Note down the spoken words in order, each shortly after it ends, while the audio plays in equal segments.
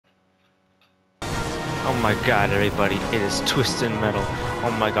Oh my god, everybody, it is Twistin Metal.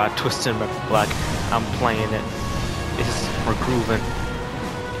 Oh my god, Twistin Metal Black. I'm playing it. We're grooving.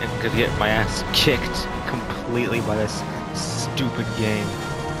 And gonna get my ass kicked completely by this stupid game.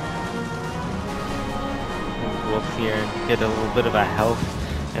 We'll go up here and get a little bit of a health.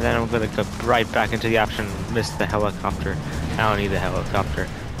 And then I'm gonna go right back into the option, miss the helicopter. I don't need the helicopter.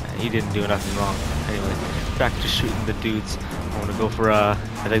 He didn't do nothing wrong. Anyway, back to shooting the dudes. I wanna go for I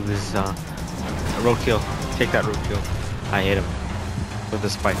think this is a roadkill. Take that roadkill. I hit him with the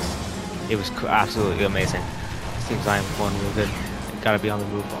spikes. It was absolutely amazing. Seems I am going real good. Gotta be on the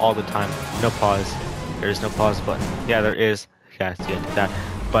move all the time. No pause. There is no pause button. Yeah, there is. Yeah, see, I did that.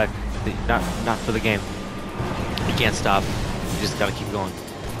 But not for the game. You can't stop. You just gotta keep going.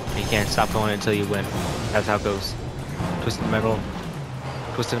 You can't stop going until you win. That's how it goes. Twistin Metal.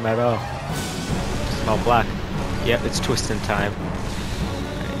 Twistin Metal. Smell black. Yep, it's Twistin Time.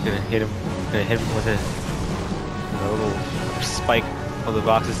 I'm gonna hit him. Gonna hit him with a little spike of the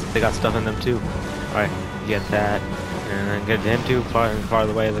boxes. They got stuff in them too. Alright, get that. And then get to him too, far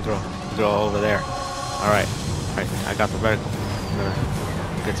away, the girl over there. Alright, I got the reticle. I'm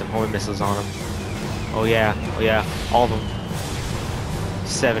gonna get some homing missiles on him. Oh yeah, all of them.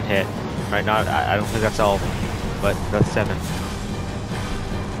 7 hit. Right now, I don't think that's all of them, but that's 7.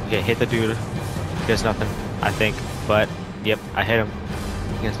 Okay, hit the dude. He does nothing, I think, but yep, I hit him.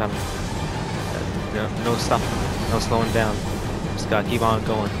 He gets nothing. No stop, no slowing down. Just gotta keep on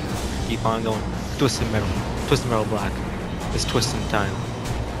going. Keep on going. Twistin Metal Black. It's Twistin Time.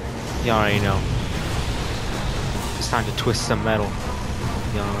 You already know. It's time to twist some metal.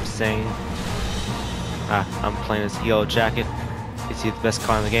 You know what I'm saying? I'm playing as Yellow Jacket. Is he the best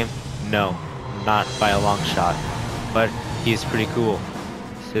car in the game? No, not by a long shot. But he's pretty cool.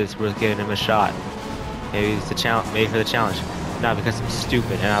 So it's worth giving him a shot. Maybe it's the challenge. Maybe for the challenge. Not because I'm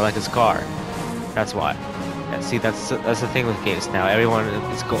stupid and I like his car. That's why. Yeah, see, that's the thing with games now. Everyone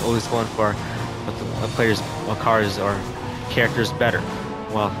is always going for what cars or characters better.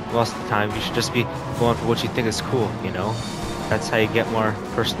 Well, most of the time you should just be going for what you think is cool. You know, that's how you get more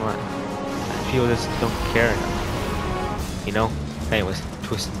personal. People just don't care enough. You know. Anyways,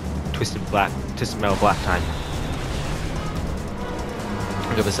 Twistin Metal Black time.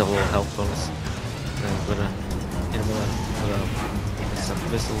 I'll give myself a little health bonus. And I'm gonna hit him with some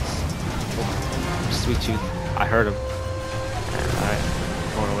missiles. Oh, sweet tooth. I heard him. Alright,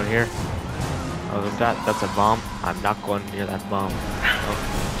 going over here. Other than that, that's a bomb. I'm not going near that bomb. Oh,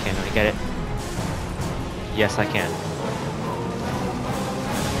 can I get it? Yes, I can.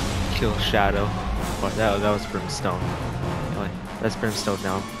 Kill Shadow. Oh, that was Brimstone. Anyway, that's Brimstone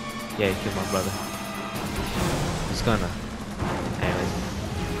down. Yeah, you killed my brother. He's gonna. Anyways,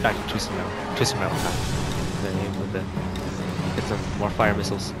 back to Twistin Metal time. Then aim with get some more fire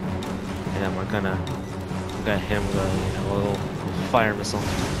missiles, and then I'm gonna hit him with a little fire missile. A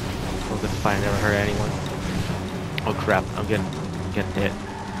little bit of fire never hurt anyone. Oh crap! I'm getting hit.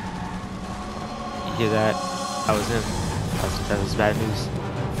 You hear that? I was in. That was bad news.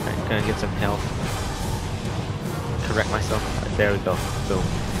 Alright, gonna get some health. Correct myself. Right, there we go. Boom.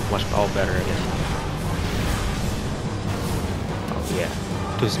 Much all better again. Oh yeah.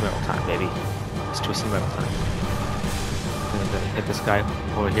 Twistin Metal time, baby. It's Twistin Metal time. I'm gonna hit this guy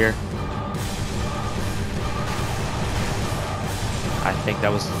over here. I think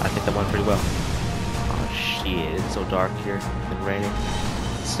that went pretty well. Oh shit, it's so dark here. It's been raining.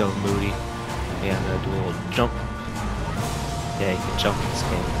 It's so moody. Yeah, I'm gonna do a little jump. Yeah, you can jump in this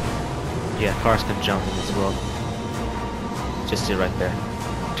game. Yeah, cars can jump in this world. Just it right there.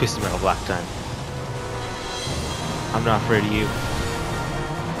 Twistin Metal Black time. I'm not afraid of you.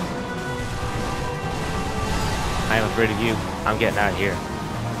 I am afraid of you. I'm getting out of here.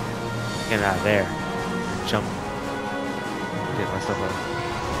 Getting out of there. Jump. Get myself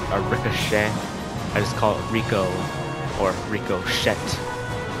a ricochet. I just call it Rico or ricochet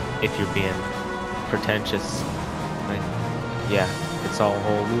if you're being pretentious. Like, yeah, it's all a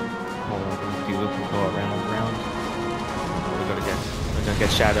whole loop. Whole loop and go around and around. We're gonna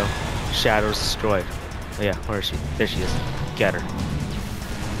get Shadow. Shadow's destroyed. Oh yeah, where is she? There she is. Get her.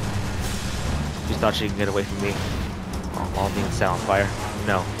 She thought she could get away from me. All being set on fire.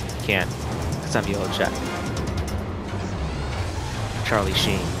 No, can't. Because I'm Yellow Jacket. Charlie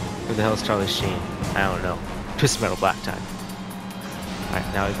Sheen. Who the hell is Charlie Sheen? I don't know. Twistin Metal Black time.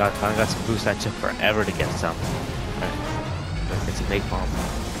 Alright, now I got some boosts. I took forever to get some. Alright. Let's get some napalm.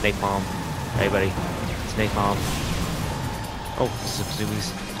 Napalm. Everybody. It's napalm. Oh, some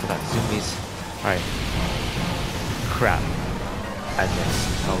zoomies. I got zoomies. Alright. Crap. I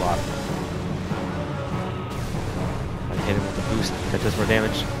missed a lot. I hit him with a boost. That does more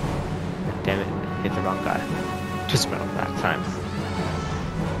damage. Damn it. Hit the wrong guy. Twist metal back time.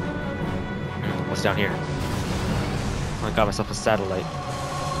 What's down here? I got myself a satellite.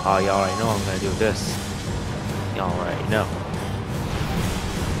 Oh, y'all already know what I'm gonna do with this. Y'all already know.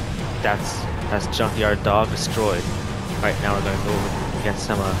 That's Junkyard Dog destroyed. Right now we're gonna go over and get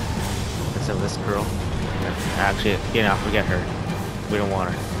some of this girl. Actually, forget her. We don't want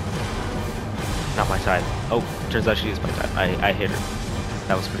her. Not my type. Oh, turns out she is my type. I hit her.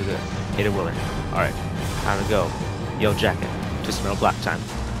 That was pretty good. Hit a Willer. Alright, time to go. Yo, jacket. Twist metal black time.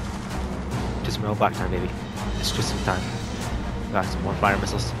 Twist metal black time, baby. It's Twistin Time. Got some more fire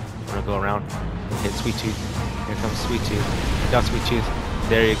missiles. I'm gonna go around. Hit Sweet Tooth. Here comes Sweet Tooth. Got Sweet Tooth.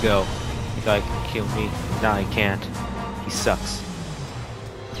 There you go. You guy can kill me. Nah, he can't. He sucks.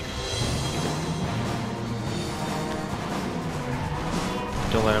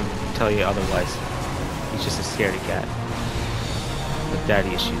 Don't let him tell you otherwise. He's just a scaredy cat. With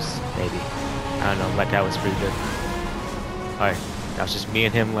daddy issues, maybe. I don't know, my dad was pretty good. Alright, now it's just me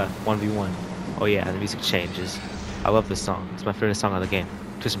and him left, 1v1. Oh yeah, the music changes. I love this song. It's my favorite song of the game.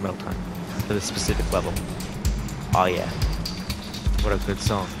 Twistin Metal Time. For this specific level. Oh yeah. What a good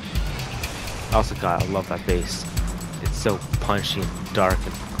song. Also, God, I love that bass. It's so punchy and dark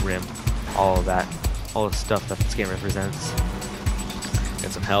and grim. All of that. All the stuff that this game represents.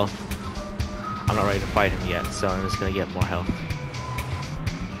 Get some health. I'm not ready to fight him yet, so I'm just gonna get more health.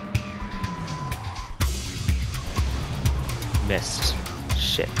 Missed.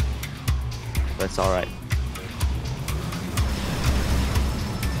 Shit. But it's alright.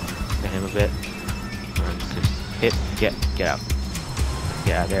 Hit him a bit. Hit. Get out.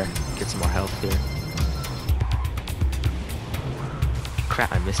 Get out of there. Get some more health here.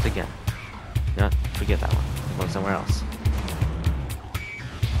 Crap, I missed again. You know what? Forget that one. I'm going somewhere else.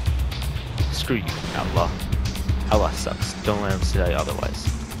 Screw you, Outlaw. Outlaw sucks. Don't let him tell you otherwise.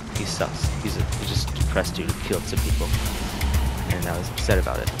 He sucks. He's just a depressed dude who killed some people. And I was upset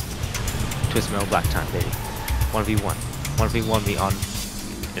about it. Twist metal black time, baby. 1v1. 1v1 me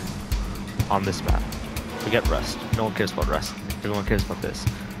on this map. Forget Rust. No one cares about Rust. Everyone cares about this.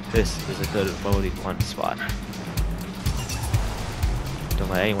 This is a good 1v1 spot. Don't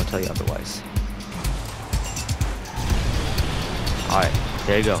let anyone tell you otherwise. Alright,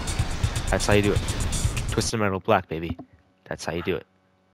 there you go. That's how you do it. Twistin Metal Black, baby. That's how you do it.